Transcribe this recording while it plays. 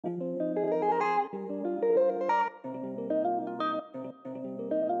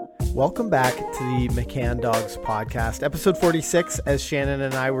Welcome back to the McCann Dogs podcast, episode 46, as Shannon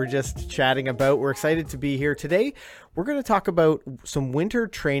and I were just chatting about. We're excited to be here today. We're going to talk about some winter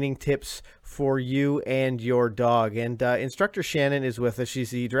training tips for you and your dog. And instructor Shannon is with us.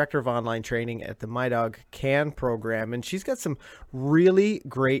 She's the director of online training at the My Dog Can program. And she's got some really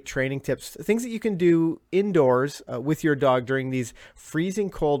great training tips, things that you can do indoors with your dog during these freezing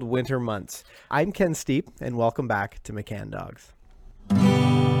cold winter months. I'm Ken Steep, and welcome back to McCann Dogs.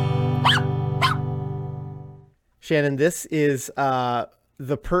 Shannon, this is a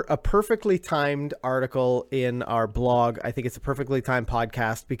perfectly timed article in our blog. I think it's a perfectly timed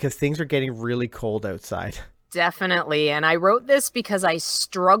podcast because things are getting really cold outside. Definitely. And I wrote this because I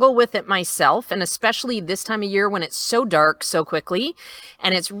struggle with it myself, and especially this time of year when it's so dark so quickly,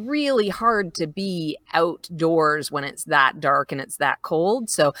 and it's really hard to be outdoors when it's that dark and it's that cold.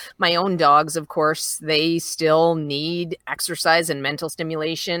 So my own dogs, of course, they still need exercise and mental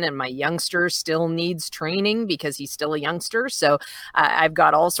stimulation, and my youngster still needs training because he's still a youngster. So I've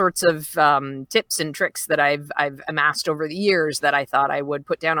got all sorts of tips and tricks that I've amassed over the years that I thought I would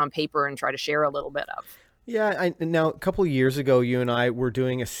put down on paper and try to share a little bit of. Yeah, now a couple of years ago, you and I were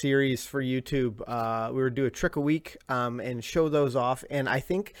doing a series for YouTube. We would do a trick a week and show those off. And I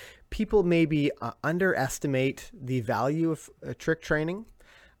think people maybe underestimate the value of trick training.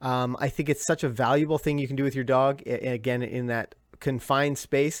 I think it's such a valuable thing you can do with your dog, again, in that confined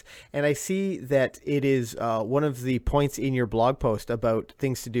space. And I see that it is one of the points in your blog post about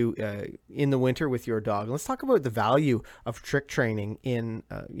things to do in the winter with your dog. Let's talk about the value of trick training in,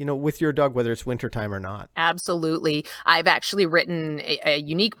 with your dog, whether it's wintertime or not. Absolutely. I've actually written a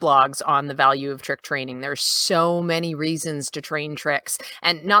unique blogs on the value of trick training. There's so many reasons to train tricks,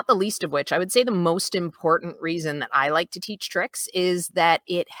 and not the least of which, I would say the most important reason that I like to teach tricks is that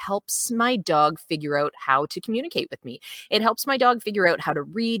it helps my dog figure out how to communicate with me. It helps my dog figure out how to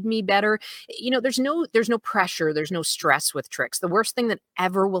read me better. There's no pressure, there's no stress with tricks. The worst thing that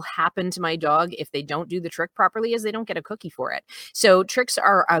ever will happen to my dog if they don't do the trick properly is they don't get a cookie for it. So tricks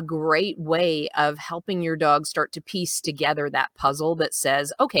are a great way of helping your dog start to piece together that puzzle that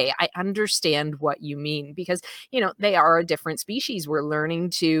says, okay, I understand what you mean, because they are a different species. We're learning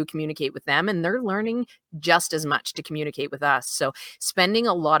to communicate with them, and they're learning just as much to communicate with us. So spending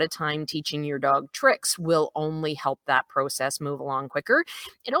a lot of time teaching your dog tricks will only help that process move along quicker.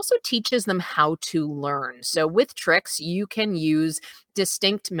 It also teaches them how to learn. So with tricks, you can use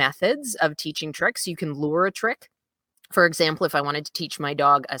distinct methods of teaching tricks. You can lure a trick. For example, if I wanted to teach my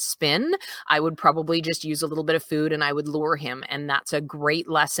dog a spin, I would probably just use a little bit of food and I would lure him. And that's a great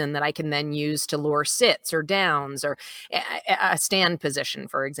lesson that I can then use to lure sits or downs or a stand position,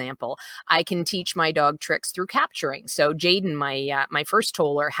 for example. I can teach my dog tricks through capturing. So Jaden, my first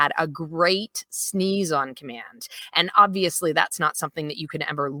toller, had a great sneeze on command. And obviously that's not something that you can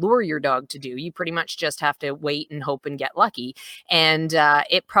ever lure your dog to do. You pretty much just have to wait and hope and get lucky. And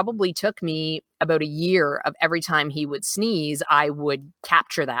it probably took me about a year of every time he would sneeze, I would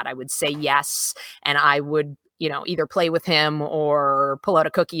capture that. I would say yes, and I would either play with him or pull out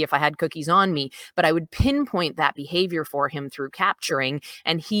a cookie if I had cookies on me, but I would pinpoint that behavior for him through capturing.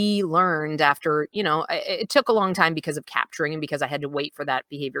 And he learned after, it took a long time because of capturing and because I had to wait for that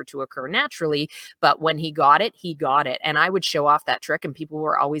behavior to occur naturally. But when he got it, he got it. And I would show off that trick and people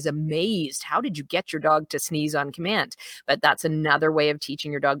were always amazed. How did you get your dog to sneeze on command? But that's another way of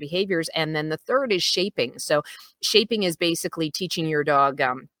teaching your dog behaviors. And then the third is shaping. So shaping is basically teaching your dog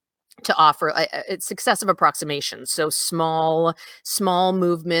to offer it's successive approximations. So small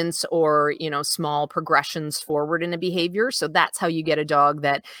movements or, small progressions forward in a behavior. So that's how you get a dog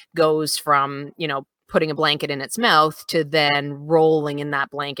that goes from, putting a blanket in its mouth to then rolling in that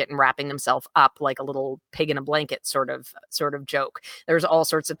blanket and wrapping themselves up like a little pig in a blanket sort of joke. There's all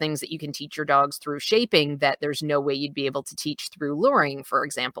sorts of things that you can teach your dogs through shaping that there's no way you'd be able to teach through luring, for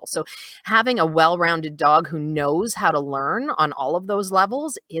example. So having a well-rounded dog who knows how to learn on all of those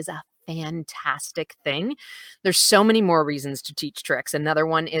levels is a fantastic thing. There's so many more reasons to teach tricks. Another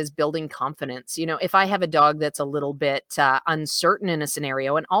one is building confidence. If I have a dog that's a little bit uncertain in a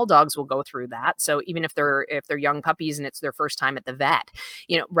scenario, and all dogs will go through that. So even if they're young puppies and it's their first time at the vet,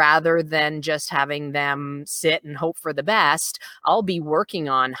 rather than just having them sit and hope for the best, I'll be working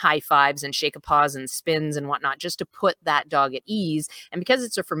on high fives and shake a paws and spins and whatnot, just to put that dog at ease. And because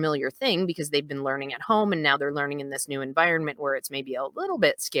it's a familiar thing, because they've been learning at home and now they're learning in this new environment where it's maybe a little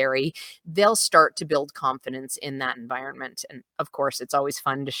bit scary, they'll start to build confidence in that environment. And of course, it's always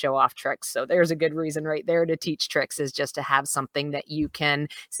fun to show off tricks. So there's a good reason right there to teach tricks, is just to have something that you can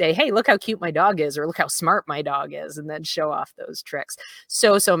say, hey, look how cute my dog is, or look how smart my dog is, and then show off those tricks.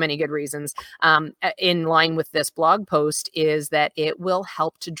 So many good reasons. In line with this blog post is that it will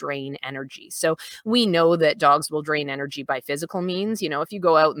help to drain energy. So we know that dogs will drain energy by physical means. If you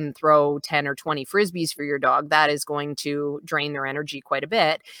go out and throw 10 or 20 frisbees for your dog, that is going to drain their energy quite a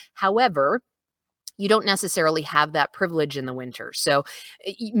bit. However, you don't necessarily have that privilege in the winter. So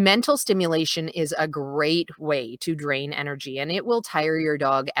mental stimulation is a great way to drain energy, and it will tire your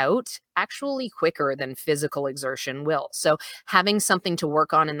dog out actually quicker than physical exertion will. So having something to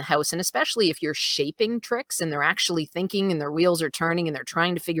work on in the house, and especially if you're shaping tricks and they're actually thinking and their wheels are turning and they're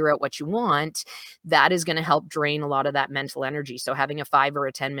trying to figure out what you want, that is going to help drain a lot of that mental energy. So having a 5 or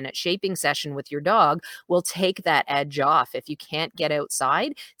a 10-minute shaping session with your dog will take that edge off. If you can't get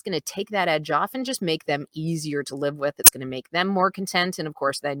outside, it's going to take that edge off and just make them easier to live with. It's going to make them more content. And of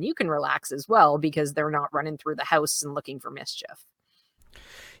course, then you can relax as well, because they're not running through the house and looking for mischief.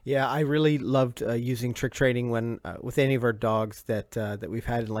 Yeah, I really loved using trick training when with any of our dogs that we've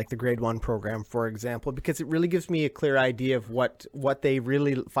had in like the grade 1 program, for example, because it really gives me a clear idea of what they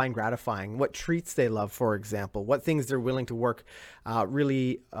really find gratifying, what treats they love, for example, what things they're willing to work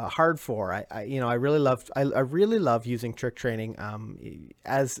really hard for. I really love using trick training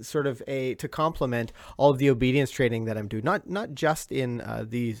as sort of to complement all of the obedience training that I'm doing, not just in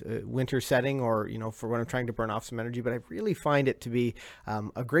these winter setting or for when I'm trying to burn off some energy, but I really find it to be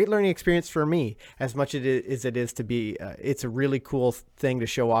a great learning experience for me as much as it is to be. It's a really cool thing to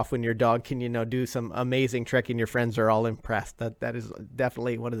show off when your dog can do some amazing trick and your friends are all impressed. That is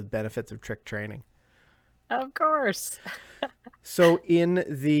definitely one of the benefits of trick training. Of course. So in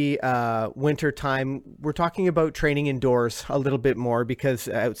the winter time, we're talking about training indoors a little bit more, because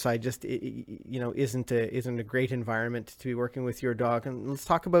outside just isn't a great environment to be working with your dog. And let's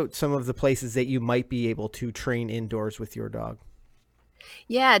talk about some of the places that you might be able to train indoors with your dog.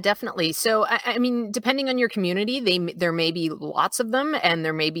 Yeah, definitely. So, I mean, depending on your community, there may be lots of them, and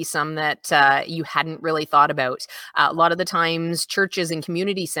there may be some that you hadn't really thought about. A lot of the times, churches and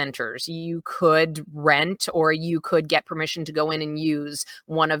community centers, you could rent or you could get permission to go in and use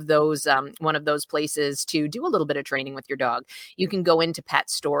one of those places to do a little bit of training with your dog. You can go into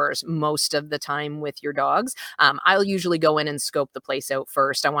pet stores most of the time with your dogs. I'll usually go in and scope the place out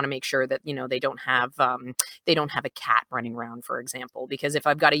first. I want to make sure that they don't have a cat running around, for example, because if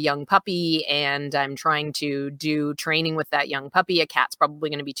I've got a young puppy and I'm trying to do training with that young puppy, a cat's probably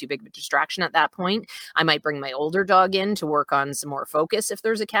going to be too big of a distraction at that point. I might bring my older dog in to work on some more focus if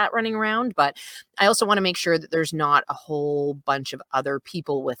there's a cat running around, but I also want to make sure that there's not a whole bunch of other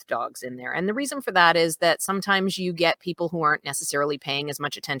people with dogs in there. And the reason for that is that sometimes you get people who aren't necessarily paying as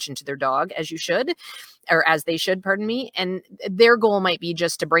much attention to their dog as they should, pardon me. And their goal might be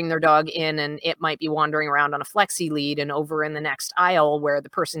just to bring their dog in, and it might be wandering around on a flexi lead and over in the next aisle where the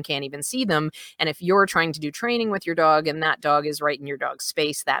person can't even see them. And if you're trying to do training with your dog and that dog is right in your dog's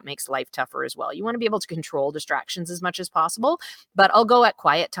space, that makes life tougher as well. You want to be able to control distractions as much as possible, but I'll go at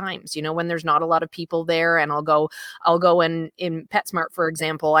quiet times, when there's not a lot of people there, and I'll go in PetSmart, for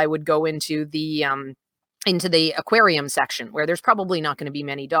example. I would go into the aquarium section where there's probably not going to be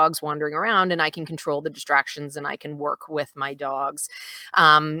many dogs wandering around, and I can control the distractions and I can work with my dogs.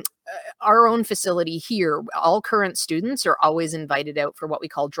 Our own facility here, all current students are always invited out for what we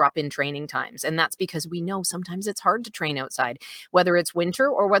call drop-in training times. And that's because we know sometimes it's hard to train outside, whether it's winter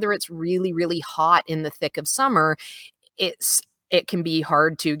or whether it's really, really hot in the thick of summer. It can be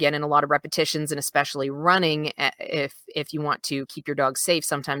hard to get in a lot of repetitions, and especially running if you want to keep your dog safe.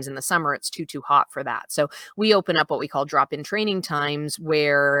 Sometimes in the summer, it's too hot for that. So we open up what we call drop-in training times,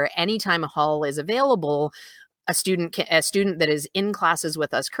 where anytime a hall is available, a student that is in classes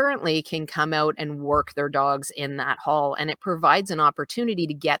with us currently can come out and work their dogs in that hall. And it provides an opportunity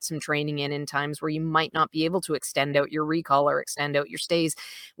to get some training in times where you might not be able to extend out your recall or extend out your stays,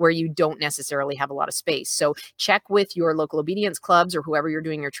 where you don't necessarily have a lot of space. So check with your local obedience clubs or whoever you're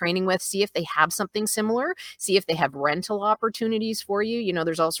doing your training with, see if they have something similar, see if they have rental opportunities for you.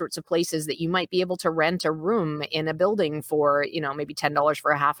 There's all sorts of places that you might be able to rent a room in a building for, maybe $10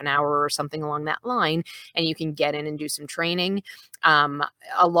 for a half an hour or something along that line, and you can get in and do some training.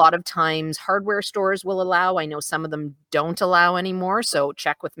 A lot of times hardware stores will allow. I know some of them don't allow anymore, so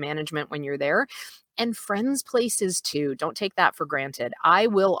check with management when you're there. and friends' places too. Don't take that for granted. I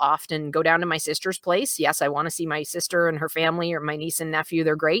will often go down to my sister's place. Yes, I want to see my sister and her family, or my niece and nephew.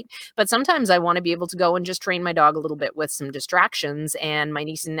 They're great. But sometimes I want to be able to go and just train my dog a little bit with some distractions. And my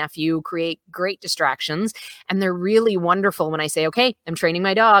niece and nephew create great distractions. And they're really wonderful when I say, okay, I'm training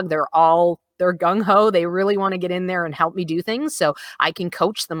my dog. They're gung ho. They really want to get in there and help me do things. So I can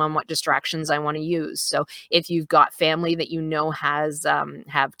coach them on what distractions I want to use. So if you've got family that has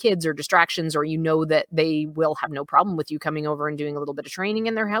have kids or distractions, or that they will have no problem with you coming over and doing a little bit of training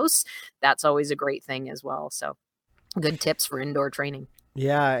in their house, that's always a great thing as well. So good tips for indoor training.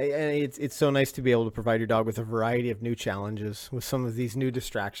 Yeah, and it's so nice to be able to provide your dog with a variety of new challenges with some of these new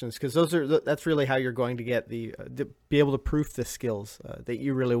distractions, because that's really how you're going to get to be able to proof the skills that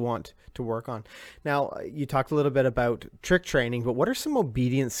you really want to work on. Now, you talked a little bit about trick training, but what are some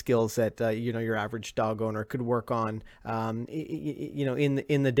obedience skills that your average dog owner could work on?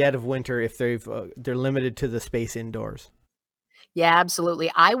 In the dead of winter, if they're limited to the space indoors. Yeah,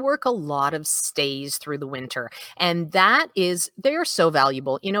 absolutely. I work a lot of stays through the winter, and they're so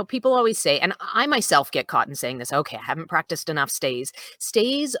valuable. People always say, and I myself get caught in saying this, okay, I haven't practiced enough stays.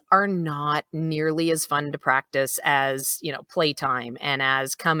 Stays are not nearly as fun to practice as, playtime and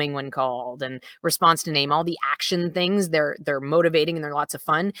as coming when called and response to name, all the action things. They're motivating and they're lots of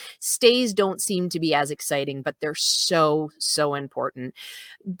fun. Stays don't seem to be as exciting, but they're so, so important.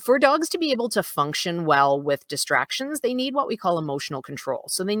 For dogs to be able to function well with distractions, they need what we call emotional control.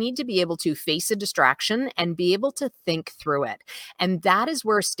 So they need to be able to face a distraction and be able to think through it. And that is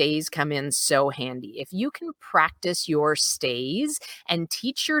where stays come in so handy. If you can practice your stays and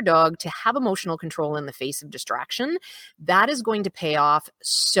teach your dog to have emotional control in the face of distraction, that is going to pay off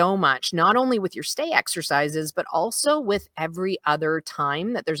so much, not only with your stay exercises, but also with every other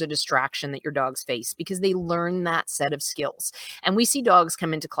time that there's a distraction that your dogs face, because they learn that set of skills. And we see dogs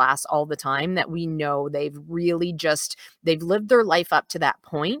come into class all the time that we know they've lived their life up to that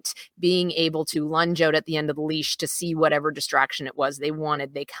point, being able to lunge out at the end of the leash to see whatever distraction it was they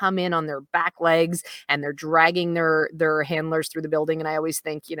wanted. They come in on their back legs and they're dragging their handlers through the building. And I always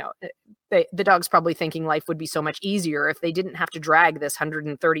think, the dog's probably thinking life would be so much easier if they didn't have to drag this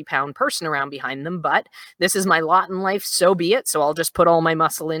 130-pound person around behind them. But this is my lot in life, so be it. So I'll just put all my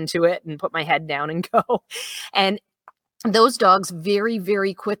muscle into it and put my head down and go. And those dogs very,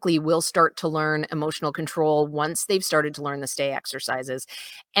 very quickly will start to learn emotional control once they've started to learn the stay exercises.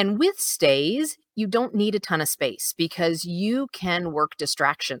 And with stays, you don't need a ton of space because you can work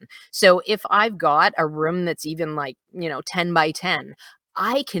distraction. So if I've got a room that's even 10 by 10,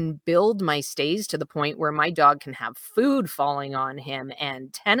 I can build my stays to the point where my dog can have food falling on him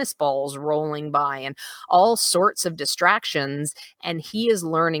and tennis balls rolling by and all sorts of distractions. And he is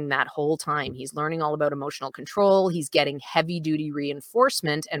learning that whole time. He's learning all about emotional control. He's getting heavy duty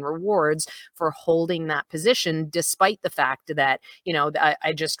reinforcement and rewards for holding that position, despite the fact that,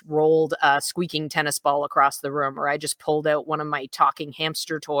 I just rolled a squeaking tennis ball across the room, or I just pulled out one of my talking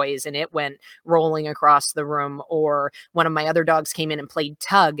hamster toys and it went rolling across the room, or one of my other dogs came in and played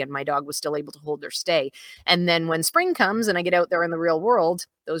tug and my dog was still able to hold their stay. And then when spring comes and I get out there in the real world,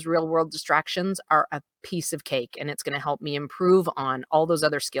 those real world distractions are a piece of cake, and it's going to help me improve on all those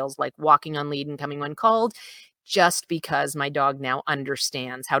other skills like walking on lead and coming when called, just because my dog now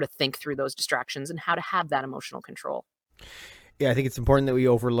understands how to think through those distractions and how to have that emotional control. Yeah, I think it's important that we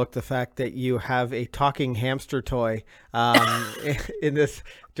overlook the fact that you have a talking hamster toy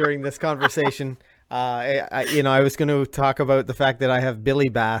during this conversation. I was going to talk about the fact that I have Billy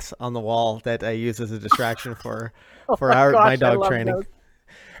Bass on the wall that I use as a distraction for my dog training. Those.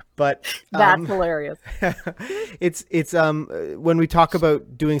 But that's hilarious. It's when we talk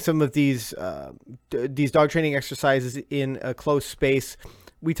about doing some of these dog training exercises in a closed space,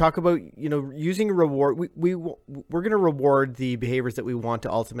 we talk about, using a reward. We're going to reward the behaviors that we want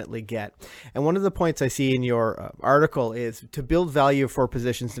to ultimately get. And one of the points I see in your article is to build value for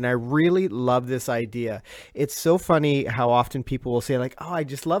positions. And I really love this idea. It's so funny how often people will say like, oh, I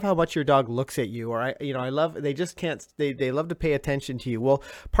just love how much your dog looks at you. Or I love, they just can't, they love to pay attention to you. Well,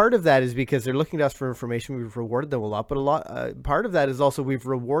 part of that is because they're looking to us for information. We've rewarded them a lot, but part of that is also we've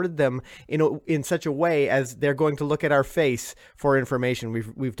rewarded them in such a way as they're going to look at our face for information.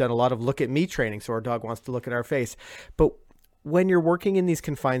 We've done a lot of look at me training, so our dog wants to look at our face. But when you're working in these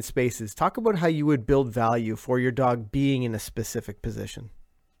confined spaces, talk about how you would build value for your dog being in a specific position.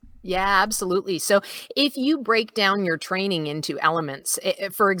 Yeah, absolutely. So if you break down your training into elements,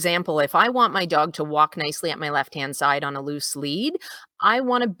 for example, if I want my dog to walk nicely at my left-hand side on a loose lead, I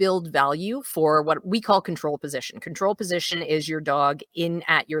want to build value for what we call control position. Control position is your dog in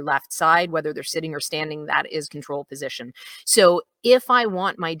at your left side, whether they're sitting or standing, that is control position. So if I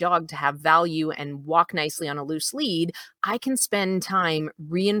want my dog to have value and walk nicely on a loose lead, I can spend time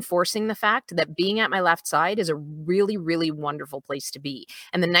reinforcing the fact that being at my left side is a really, really wonderful place to be.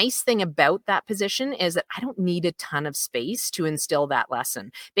 And the nice thing about that position is that I don't need a ton of space to instill that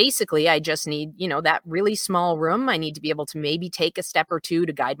lesson. Basically, I just need, that really small room. I need to be able to maybe take a step or two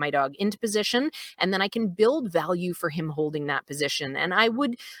to guide my dog into position, and then I can build value for him holding that position. And I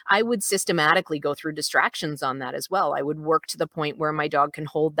would systematically go through distractions on that as well. I would work to the point where my dog can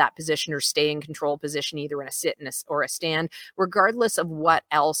hold that position or stay in control position, either in a sit or a stand, regardless of what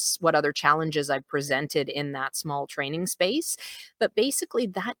other challenges I've presented in that small training space. But basically,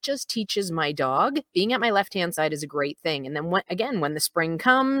 that just teaches my dog being at my left-hand side is a great thing. And then when the spring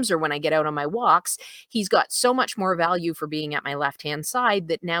comes or when I get out on my walks, he's got so much more value for being at my left-hand side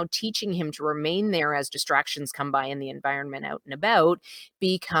that now teaching him to remain there as distractions come by in the environment out and about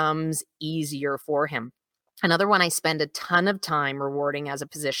becomes easier for him. Another one I spend a ton of time rewarding as a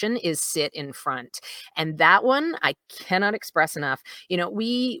position is sit in front. And that one I cannot express enough.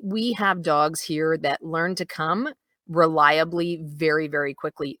 We have dogs here that learn to come reliably very, very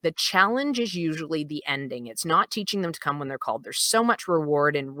quickly. The challenge is usually the ending. It's not teaching them to come when they're called. There's so much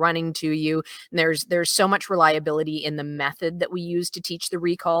reward in running to you. And there's so much reliability in the method that we use to teach the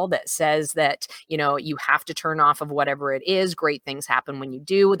recall that says that, you have to turn off of whatever it is. Great things happen when you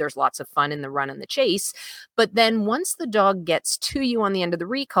do. There's lots of fun in the run and the chase. But then once the dog gets to you on the end of the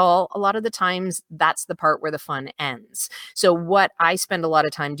recall, a lot of the times that's the part where the fun ends. So what I spend a lot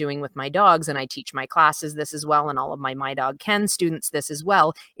of time doing with my dogs, and I teach my classes this as well, and all of my dog Ken students this as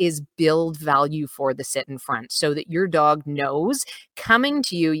well, is build value for the sit in front so that your dog knows coming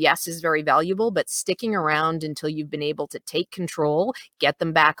to you, yes, is very valuable, but sticking around until you've been able to take control, get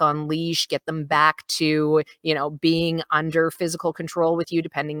them back on leash, get them back to, being under physical control with you,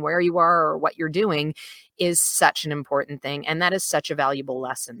 depending where you are or what you're doing, is such an important thing. And that is such a valuable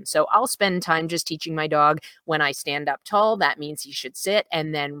lesson. So I'll spend time just teaching my dog when I stand up tall, that means he should sit,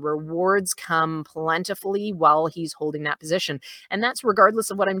 and then rewards come plentifully while he's holding that position. And that's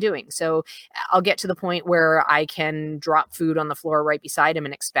regardless of what I'm doing. So I'll get to the point where I can drop food on the floor right beside him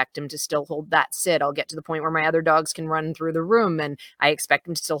and expect him to still hold that sit. I'll get to the point where my other dogs can run through the room and I expect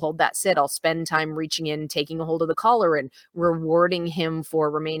him to still hold that sit. I'll spend time reaching in, taking a hold of the collar and rewarding him for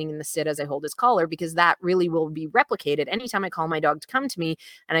remaining in the sit as I hold his collar, because that really will be replicated. Anytime I call my dog to come to me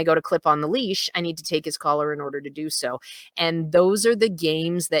and I go to clip on the leash, I need to take his collar in order to do so. And those are the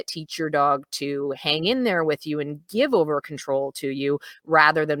games that teach your dog to hang in there with you and give over control to you,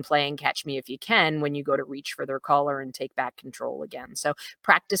 rather than playing catch me if you can when you go to reach for their collar and take back control again. So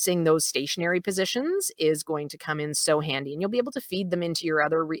practicing those stationary positions is going to come in so handy, and you'll be able to feed them into your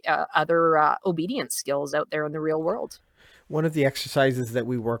other obedience skills out there in the real world. One of the exercises that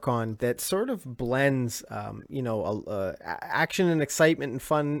we work on that sort of blends, action and excitement and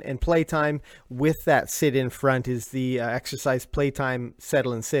fun and playtime with that sit in front is the exercise playtime,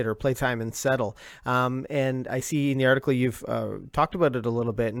 settle and sit, or playtime and settle. And I see in the article you've talked about it a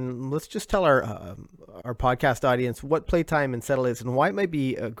little bit, and let's just tell our podcast audience what playtime and settle is and why it might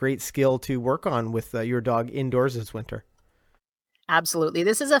be a great skill to work on with your dog indoors this winter. Absolutely.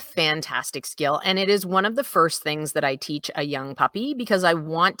 This is a fantastic skill. And it is one of the first things that I teach a young puppy, because I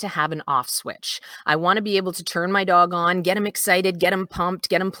want to have an off switch. I want to be able to turn my dog on, get him excited, get him pumped,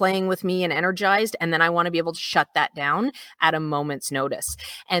 get him playing with me and energized. And then I want to be able to shut that down at a moment's notice.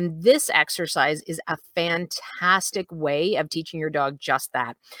 And this exercise is a fantastic way of teaching your dog just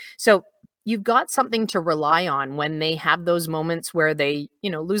that. So you've got something to rely on when they have those moments where they,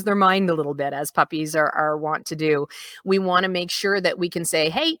 lose their mind a little bit, as puppies are wont to do. We want to make sure that we can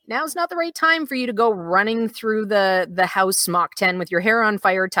say, hey, now's not the right time for you to go running through the house Mach 10 with your hair on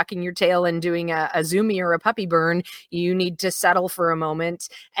fire, tucking your tail and doing a zoomy or a puppy burn. You need to settle for a moment,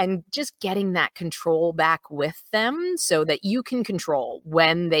 and just getting that control back with them so that you can control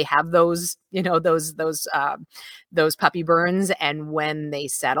when they have those, those puppy burns, and when they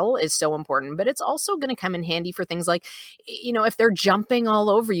settle is so important. But it's also going to come in handy for things like, if they're jumping all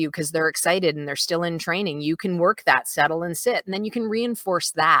over you because they're excited and they're still in training, you can work that settle and sit, and then you can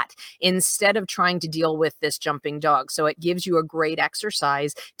reinforce that instead of trying to deal with this jumping dog. So it gives you a great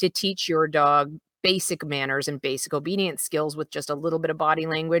exercise to teach your dog basic manners and basic obedience skills with just a little bit of body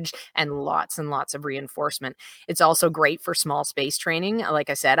language and lots of reinforcement. It's also great for small space training. Like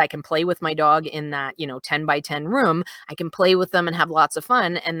I said, I can play with my dog in that, 10 by 10 room. I can play with them and have lots of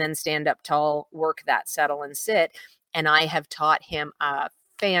fun, and then stand up tall, work that settle and sit. And I have taught him a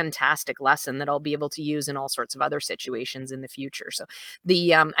fantastic lesson that I'll be able to use in all sorts of other situations in the future. So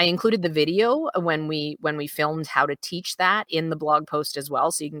the I included the video when we filmed how to teach that in the blog post as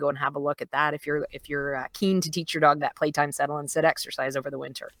well, so you can go and have a look at that if you're keen to teach your dog that playtime settle and sit exercise over the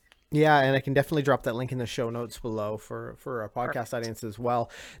winter. Yeah, and I can definitely drop that link in the show notes below for our podcast Perfect. audience as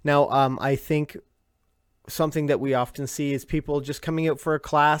well. Now, I think something that we often see is people just coming out for a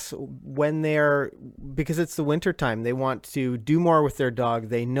class when because it's the winter time, they want to do more with their dog.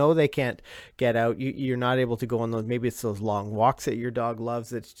 They know they can't get out. You're not able to go on those, maybe it's those long walks that your dog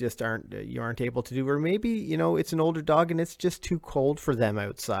loves that just you aren't able to do, or maybe, it's an older dog and it's just too cold for them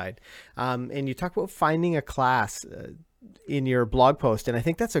outside. And you talk about finding a class, in your blog post. And I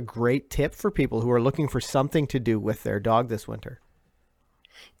think that's a great tip for people who are looking for something to do with their dog this winter.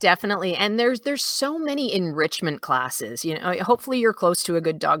 Definitely. And there's so many enrichment classes. Hopefully you're close to a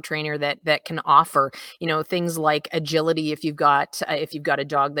good dog trainer that can offer, things like agility if you've got a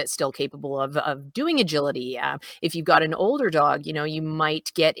dog that's still capable of doing agility. If you've got an older dog, you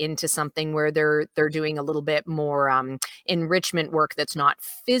might get into something where they're doing a little bit more enrichment work that's not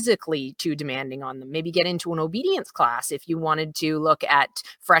physically too demanding on them. Maybe get into an obedience class if you wanted to look at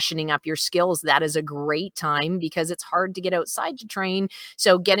freshening up your skills. That is a great time because it's hard to get outside to train.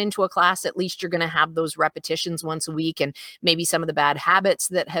 So get into a class, at least you're going to have those repetitions once a week, and maybe some of the bad habits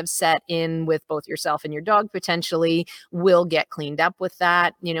that have set in with both yourself and your dog potentially will get cleaned up with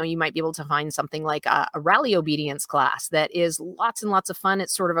that. You might be able to find something like a rally obedience class that is lots and lots of fun.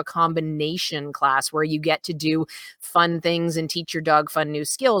 It's sort of a combination class where you get to do fun things and teach your dog fun new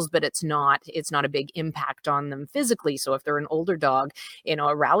skills, but it's not a big impact on them physically. So if they're an older dog,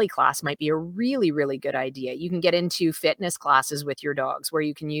 a rally class might be a really, really good idea. You can get into fitness classes with your dogs where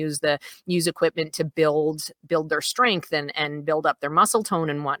you can use equipment to build their strength and build up their muscle tone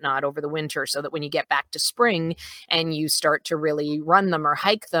and whatnot over the winter, so that when you get back to spring and you start to really run them or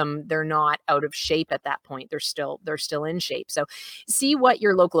hike them, they're not out of shape at that point. They're still in shape. So see what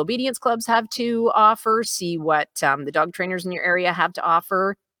your local obedience clubs have to offer, see what the dog trainers in your area have to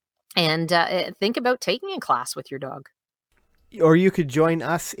offer, and think about taking a class with your dog. Or you could join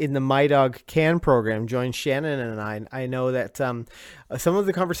us in the My Dog Can program. Join Shannon and I. I know that some of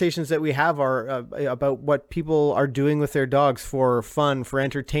the conversations that we have are about what people are doing with their dogs for fun, for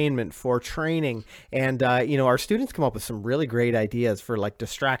entertainment, for training. And, our students come up with some really great ideas for like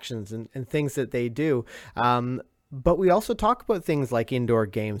distractions and things that they do. But we also talk about things like indoor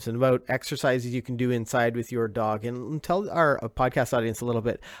games and about exercises you can do inside with your dog. And tell our podcast audience a little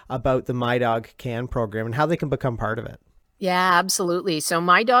bit about the My Dog Can program and how they can become part of it. Yeah, absolutely. So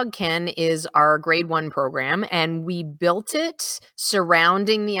My Dog Ken is our grade 1 program, and we built it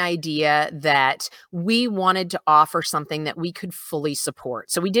surrounding the idea that we wanted to offer something that we could fully support.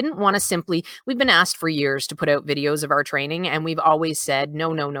 So we didn't want to we've been asked for years to put out videos of our training, and we've always said,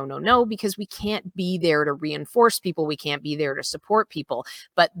 no, no, no, no, no, because we can't be there to reinforce people. We can't be there to support people.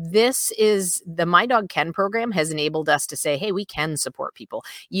 But the My Dog Ken program has enabled us to say, hey, we can support people.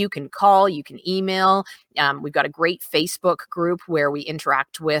 You can call, you can email. We've got a great Facebook group where we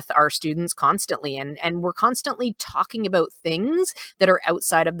interact with our students constantly, and we're constantly talking about things that are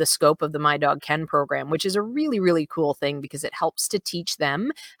outside of the scope of the My Dog Ken program, which is a really, really cool thing because it helps to teach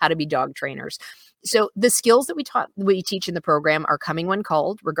them how to be dog trainers. So the skills that we teach in the program are coming when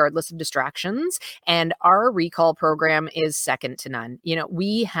called, regardless of distractions. And our recall program is second to none.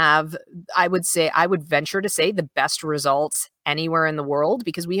 We have, I would venture to say, the best results anywhere in the world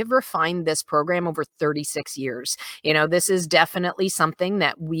because we have refined this program over 36 years. This is definitely something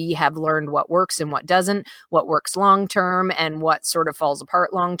that we have learned what works and what doesn't, what works long-term and what sort of falls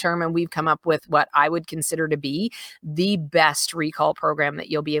apart long-term. And we've come up with what I would consider to be the best recall program that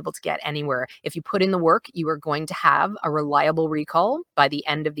you'll be able to get anywhere. If you put in the work, you are going to have a reliable recall by the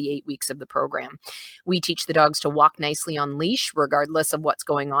end of the 8 weeks of the program. We teach the dogs to walk nicely on leash, regardless of what's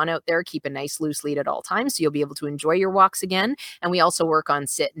going on out there. Keep a nice loose lead at all times, so you'll be able to enjoy your walks again. And we also work on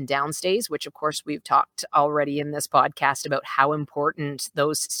sit and down stays, which of course we've talked already in this podcast about how important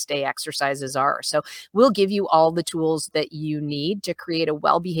those stay exercises are. So we'll give you all the tools that you need to create a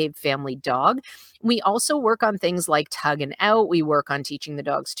well-behaved family dog. We also work on things like tug and out. We work on teaching the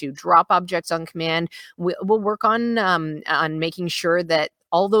dogs to drop objects on command. We'll work on making sure that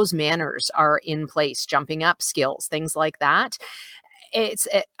all those manners are in place, jumping up skills, things like that. It's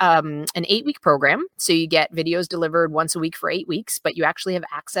an 8-week program. So you get videos delivered once a week for 8 weeks, but you actually have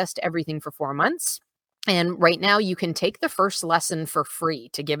access to everything for 4 months. And right now you can take the first lesson for free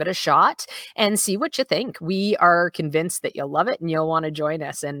to give it a shot and see what you think. We are convinced that you'll love it and you'll want to join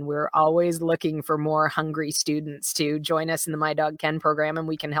us. And we're always looking for more hungry students to join us in the My Dog Ken program, and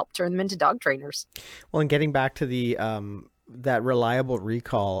we can help turn them into dog trainers. Well, and getting back to the that reliable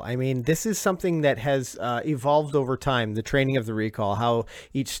recall. I mean, this is something that has evolved over time, the training of the recall, how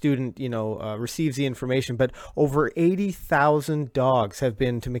each student, receives the information. But over 80,000 dogs have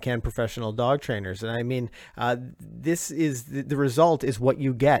been to McCann Professional Dog Trainers. And I mean, this is the result is what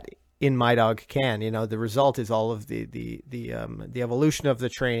you get in My Dog Can. The result is all of the evolution of the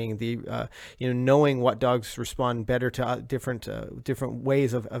training, knowing what dogs respond better to different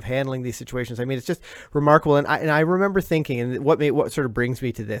ways of handling these situations. I mean, it's just remarkable. And I remember thinking, and what sort of brings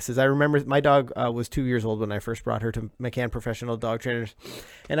me to this is I remember my dog was 2 years old when I first brought her to McCann Professional Dog Trainers,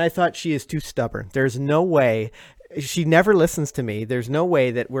 and I thought, she is too stubborn. There's no way. She never listens to me. There's no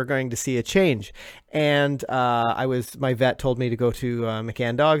way that we're going to see a change. And my vet told me to go to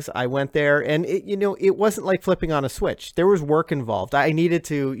McCann Dogs. I went there, and it wasn't like flipping on a switch. There was work involved. I needed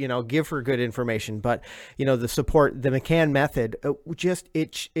to, give her good information, but the support, the McCann method,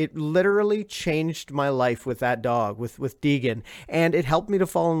 it literally changed my life with that dog, with Deegan, and it helped me to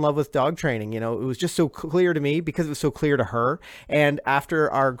fall in love with dog training. It was just so clear to me because it was so clear to her. And after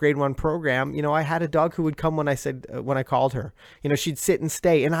our grade 1 program, I had a dog who would come when I called her. She'd sit and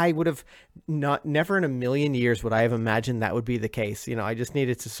stay, and I would have never in a million years would I have imagined that would be the case. I just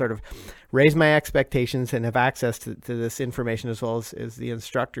needed to sort of raise my expectations and have access to this information as well as the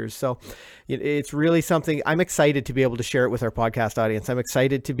instructors. So it's really something I'm excited to be able to share it with our podcast audience. I'm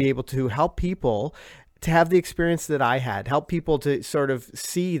excited to be able to help people to have the experience that I had, help people to sort of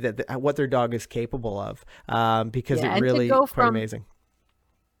see what their dog is capable of, because it really quite amazing.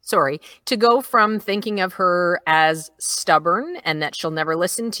 To go from thinking of her as stubborn and that she'll never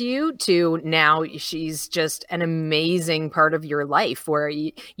listen to you to now she's just an amazing part of your life, where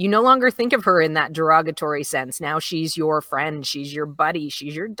you no longer think of her in that derogatory sense. Now she's your friend, she's your buddy,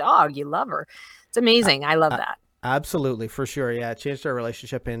 she's your dog. You love her. It's amazing. I love that. Absolutely, for sure. Yeah, it changed our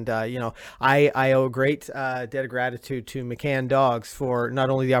relationship. And, I owe a great debt of gratitude to McCann Dogs for not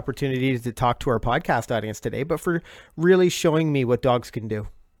only the opportunity to talk to our podcast audience today, but for really showing me what dogs can do.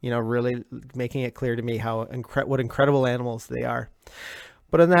 Really making it clear to me what incredible animals they are.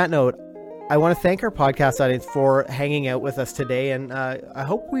 But on that note, I want to thank our podcast audience for hanging out with us today, and I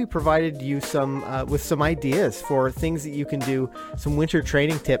hope we provided you with some ideas for things that you can do, some winter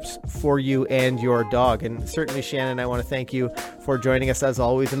training tips for you and your dog. And certainly, Shannon, I want to thank you for joining us as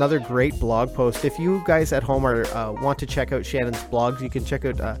always. Another great blog post. If you guys at home want to check out Shannon's blogs, you can check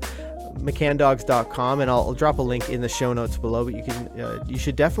out McCannDogs.com, and I'll drop a link in the show notes below, but you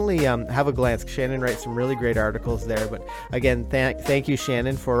should definitely have a glance. Shannon writes some really great articles there. But again, thank you,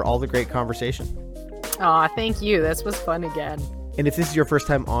 Shannon, for all the great conversation. Thank you. This was fun again. And if this is your first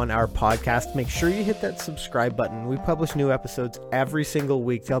time on our podcast, make sure you hit that subscribe button. We publish new episodes every single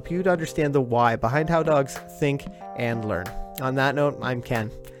week to help you to understand the why behind how dogs think and learn. On that note, I'm Ken,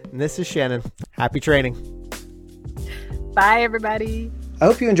 and this is Shannon. Happy training. Bye, everybody. I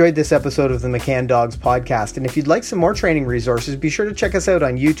hope you enjoyed this episode of the McCann Dogs podcast, and if you'd like some more training resources, be sure to check us out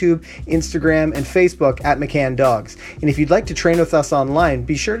on YouTube, Instagram, and Facebook at McCann Dogs. And if you'd like to train with us online,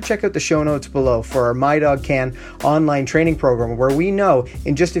 be sure to check out the show notes below for our My Dog Can online training program, where we know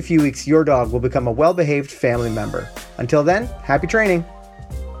in just a few weeks your dog will become a well-behaved family member. Until then, happy training!